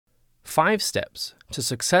5 steps to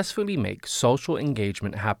successfully make social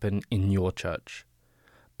engagement happen in your church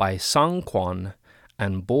by Sung Kwon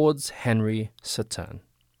and Boards Henry Saturn.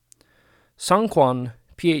 Sung Kwon,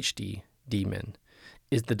 PhD, DMin,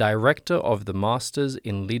 is the director of the Masters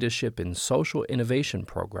in Leadership in Social Innovation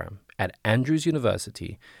program at Andrews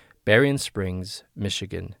University, Berrien Springs,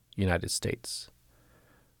 Michigan, United States.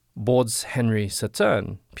 Boards Henry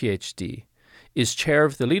Saturn, PhD, is chair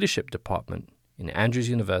of the Leadership Department in Andrews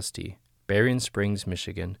University, Berrien Springs,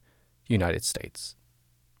 Michigan, United States.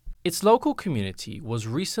 Its local community was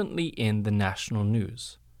recently in the national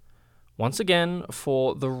news, once again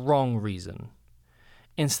for the wrong reason.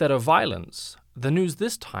 Instead of violence, the news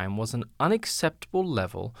this time was an unacceptable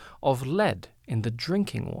level of lead in the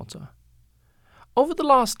drinking water. Over the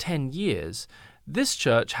last 10 years, this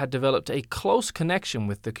church had developed a close connection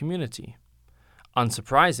with the community.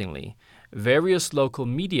 Unsurprisingly, various local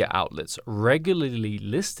media outlets regularly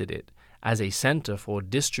listed it as a center for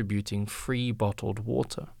distributing free bottled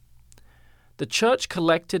water. The church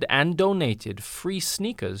collected and donated free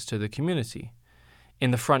sneakers to the community.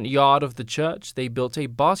 In the front yard of the church, they built a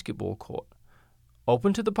basketball court.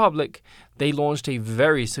 Open to the public, they launched a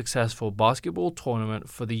very successful basketball tournament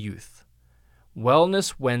for the youth.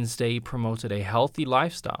 Wellness Wednesday promoted a healthy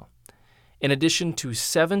lifestyle. In addition to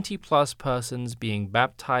 70-plus persons being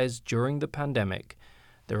baptized during the pandemic,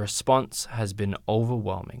 the response has been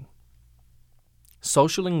overwhelming.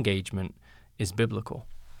 Social engagement is biblical.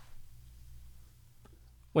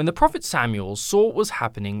 When the prophet Samuel saw what was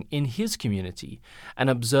happening in his community and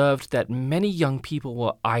observed that many young people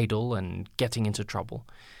were idle and getting into trouble,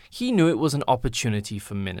 he knew it was an opportunity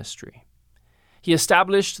for ministry. He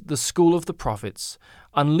established the School of the Prophets,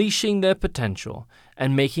 unleashing their potential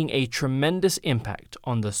and making a tremendous impact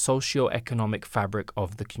on the socio-economic fabric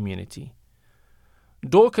of the community.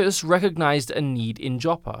 Dorcas recognized a need in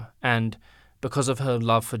Joppa and, because of her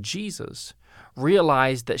love for Jesus,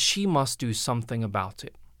 realized that she must do something about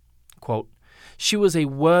it. Quote, "She was a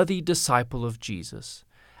worthy disciple of Jesus,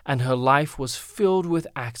 and her life was filled with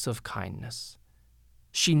acts of kindness.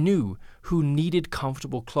 She knew who needed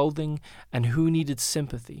comfortable clothing and who needed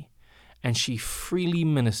sympathy, and she freely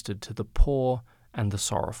ministered to the poor and the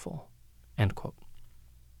sorrowful." End quote.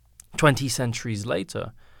 20 centuries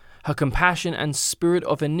later, her compassion and spirit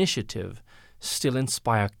of initiative still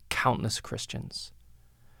inspire countless Christians.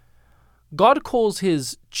 God calls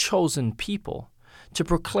his chosen people to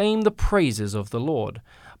proclaim the praises of the Lord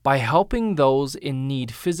by helping those in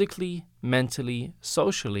need physically, mentally,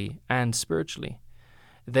 socially, and spiritually.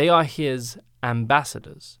 They are his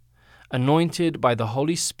ambassadors, anointed by the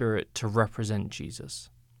Holy Spirit to represent Jesus.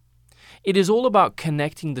 It is all about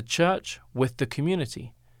connecting the church with the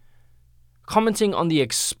community. Commenting on the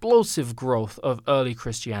explosive growth of early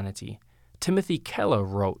Christianity, Timothy Keller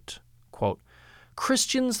wrote, quote,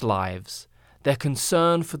 "Christians' lives, their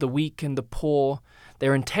concern for the weak and the poor,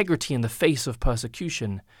 their integrity in the face of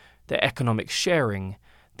persecution, their economic sharing,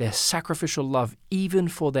 their sacrificial love even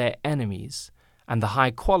for their enemies, and the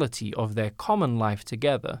high quality of their common life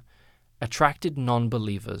together attracted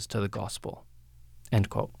non-believers to the gospel." End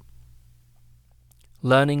quote.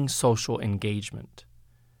 Learning social engagement.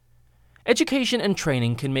 Education and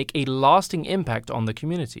training can make a lasting impact on the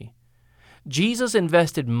community. Jesus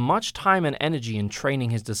invested much time and energy in training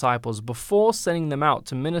his disciples before sending them out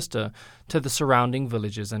to minister to the surrounding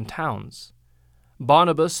villages and towns.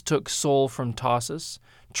 Barnabas took Saul from Tarsus,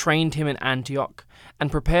 trained him in Antioch,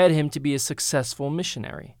 and prepared him to be a successful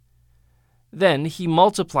missionary. Then he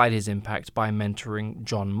multiplied his impact by mentoring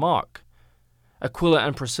John Mark. Aquila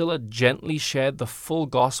and Priscilla gently shared the full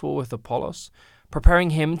gospel with Apollos,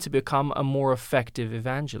 preparing him to become a more effective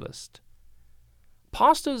evangelist.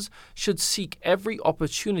 Pastors should seek every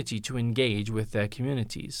opportunity to engage with their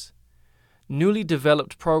communities. Newly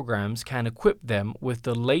developed programs can equip them with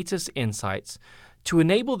the latest insights to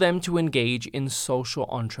enable them to engage in social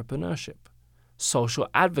entrepreneurship, social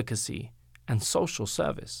advocacy, and social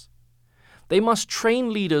service. They must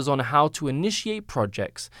train leaders on how to initiate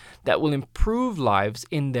projects that will improve lives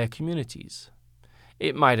in their communities.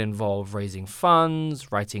 It might involve raising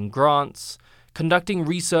funds, writing grants, conducting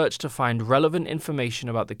research to find relevant information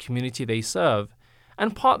about the community they serve,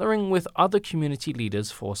 and partnering with other community leaders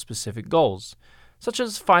for specific goals, such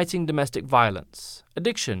as fighting domestic violence,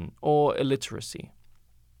 addiction, or illiteracy.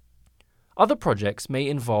 Other projects may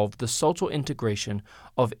involve the social integration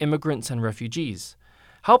of immigrants and refugees,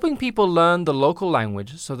 helping people learn the local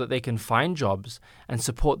language so that they can find jobs and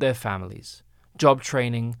support their families, job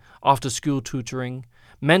training, after-school tutoring,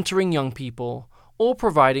 mentoring young people, or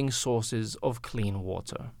providing sources of clean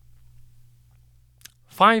water.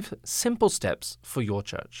 5 simple steps for your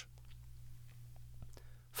church.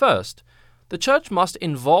 First, the church must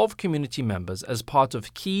involve community members as part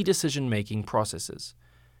of key decision-making processes.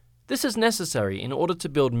 This is necessary in order to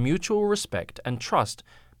build mutual respect and trust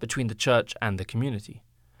between the church and the community.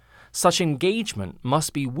 Such engagement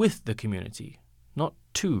must be with the community, not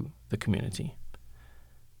to the community.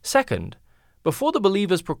 Second, before the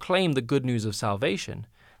believers proclaim the good news of salvation,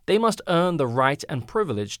 they must earn the right and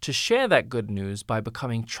privilege to share that good news by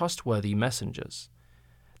becoming trustworthy messengers.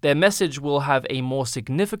 Their message will have a more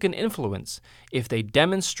significant influence if they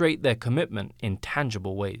demonstrate their commitment in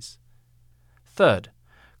tangible ways. Third,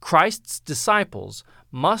 Christ's disciples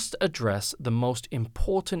must address the most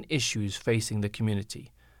important issues facing the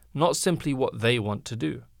community, not simply what they want to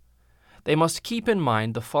do. They must keep in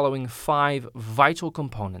mind the following 5 vital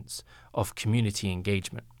components of community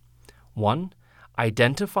engagement. 1.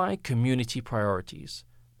 Identify community priorities.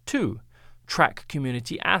 2. Track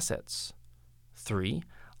community assets. 3.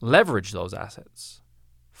 Leverage those assets.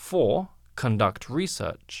 4. Conduct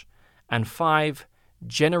research. And 5.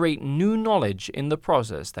 Generate new knowledge in the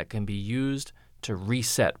process that can be used to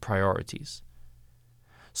reset priorities.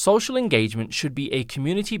 Social engagement should be a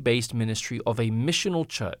community-based ministry of a missional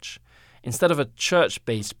church, instead of a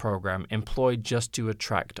church-based program employed just to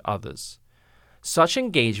attract others. Such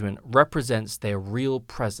engagement represents their real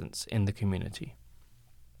presence in the community.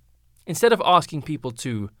 Instead of asking people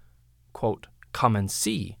to, quote, come and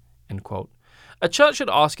see, end quote, a church should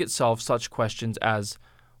ask itself such questions as,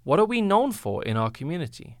 what are we known for in our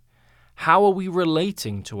community? How are we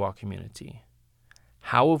relating to our community?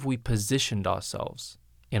 How have we positioned ourselves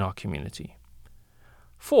in our community?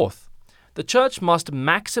 Fourth, the church must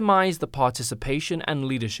maximize the participation and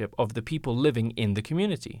leadership of the people living in the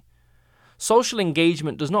community. Social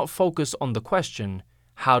engagement does not focus on the question,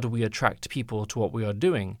 how do we attract people to what we are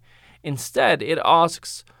doing? Instead, it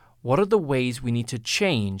asks, what are the ways we need to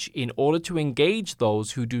change in order to engage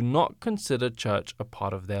those who do not consider church a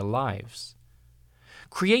part of their lives?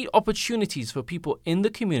 Create opportunities for people in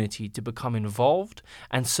the community to become involved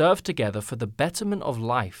and serve together for the betterment of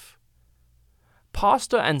life.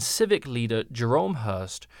 Pastor and civic leader Jerome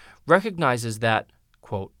Hurst recognizes that,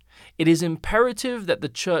 quote, it is imperative that the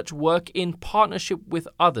church work in partnership with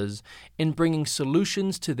others in bringing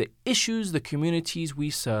solutions to the issues the communities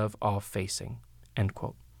we serve are facing, end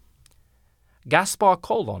quote. Gaspar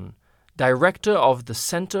Colon, director of the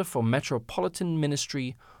Center for Metropolitan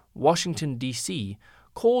Ministry, Washington, D.C.,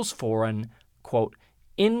 calls for an, quote,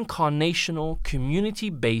 incarnational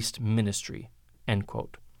community-based ministry, end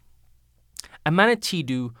quote.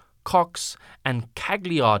 Amanatidu, Cox, and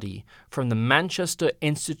Cagliardi from the Manchester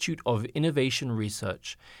Institute of Innovation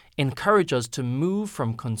Research encourage us to move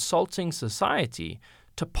from consulting society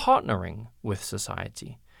to partnering with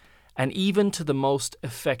society, and even to the most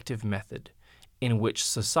effective method, in which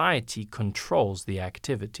society controls the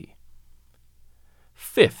activity.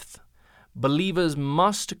 Fifth, believers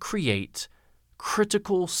must create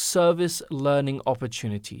critical service learning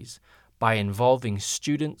opportunities by involving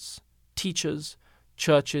students, teachers,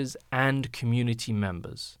 churches, and community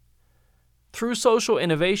members. Through social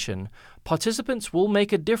innovation, participants will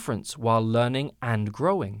make a difference while learning and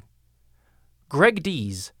growing. Greg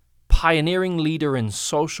Dees, pioneering leader in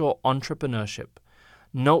social entrepreneurship,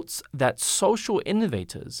 notes that social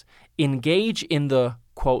innovators engage in the,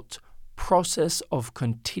 quote, process of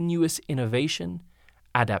continuous innovation,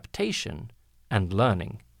 adaptation, and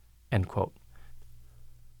learning, end quote.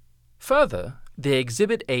 Further, they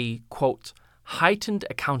exhibit a, quote, heightened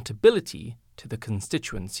accountability to the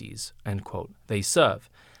constituencies, end quote, they serve,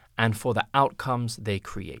 and for the outcomes they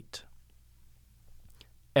create.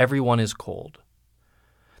 Everyone is called.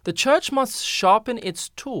 The church must sharpen its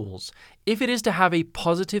tools if it is to have a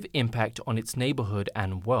positive impact on its neighborhood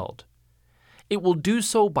and world. It will do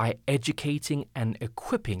so by educating and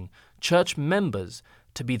equipping church members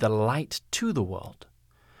to be the light to the world.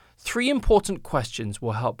 3 important questions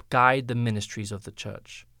will help guide the ministries of the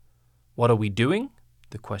church. What are we doing?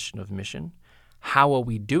 The question of mission. How are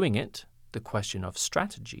we doing it? The question of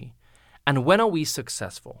strategy. And when are we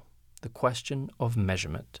successful? The question of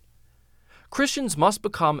measurement. Christians must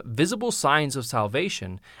become visible signs of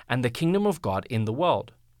salvation and the kingdom of God in the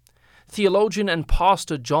world. Theologian and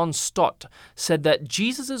pastor John Stott said that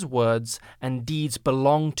Jesus' words and deeds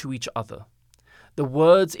belong to each other, the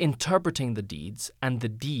words interpreting the deeds and the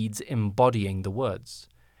deeds embodying the words.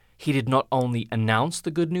 He did not only announce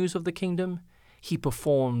the good news of the kingdom, he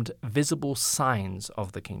performed visible signs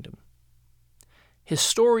of the kingdom.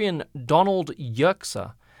 Historian Donald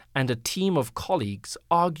Yerxa and a team of colleagues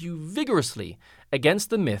argue vigorously against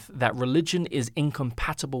the myth that religion is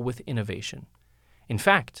incompatible with innovation. In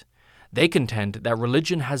fact, They contend that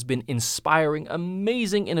religion has been inspiring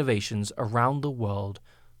amazing innovations around the world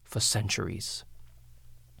for centuries.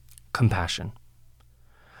 Compassion.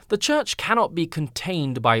 The church cannot be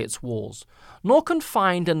contained by its walls, nor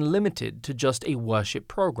confined and limited to just a worship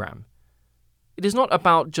program. It is not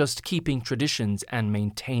about just keeping traditions and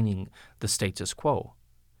maintaining the status quo.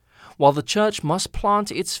 While the church must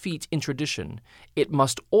plant its feet in tradition, it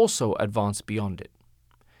must also advance beyond it.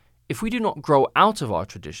 If we do not grow out of our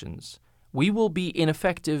traditions, we will be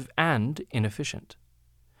ineffective and inefficient.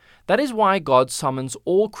 That is why God summons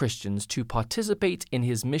all Christians to participate in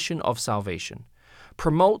his mission of salvation,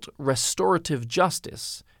 promote restorative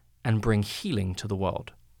justice, and bring healing to the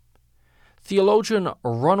world. Theologian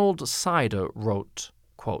Ronald Sider wrote,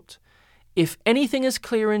 quote, "If anything is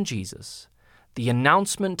clear in Jesus, the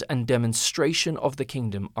announcement and demonstration of the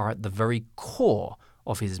kingdom are at the very core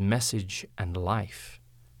of his message and life."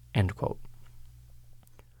 End quote.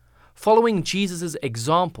 Following Jesus'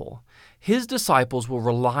 example, his disciples will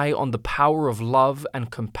rely on the power of love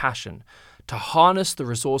and compassion to harness the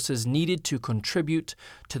resources needed to contribute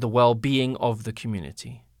to the well-being of the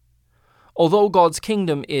community. Although God's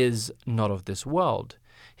kingdom is not of this world,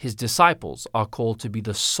 his disciples are called to be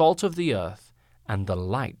the salt of the earth and the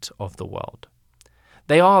light of the world.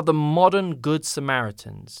 They are the modern Good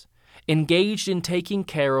Samaritans, engaged in taking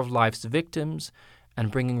care of life's victims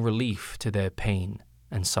and bringing relief to their pain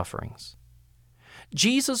and sufferings.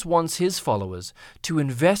 Jesus wants his followers to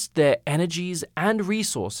invest their energies and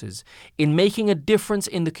resources in making a difference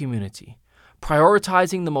in the community,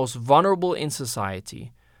 prioritizing the most vulnerable in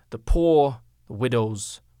society, the poor, the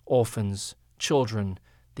widows, orphans, children,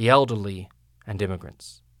 the elderly, and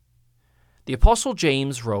immigrants. The Apostle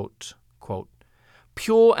James wrote, quote,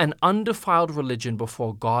 "Pure and undefiled religion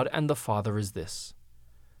before God and the Father is this,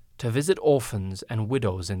 to visit orphans and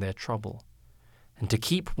widows in their trouble, and to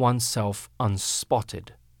keep oneself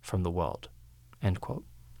unspotted from the world." End quote.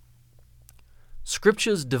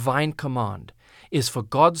 Scripture's divine command is for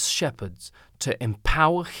God's shepherds to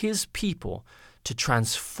empower his people to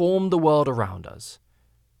transform the world around us,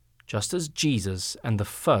 just as Jesus and the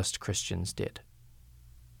first Christians did.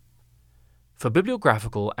 For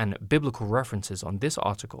bibliographical and biblical references on this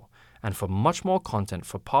article, and for much more content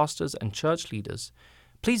for pastors and church leaders,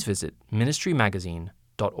 please visit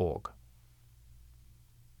ministrymagazine.org.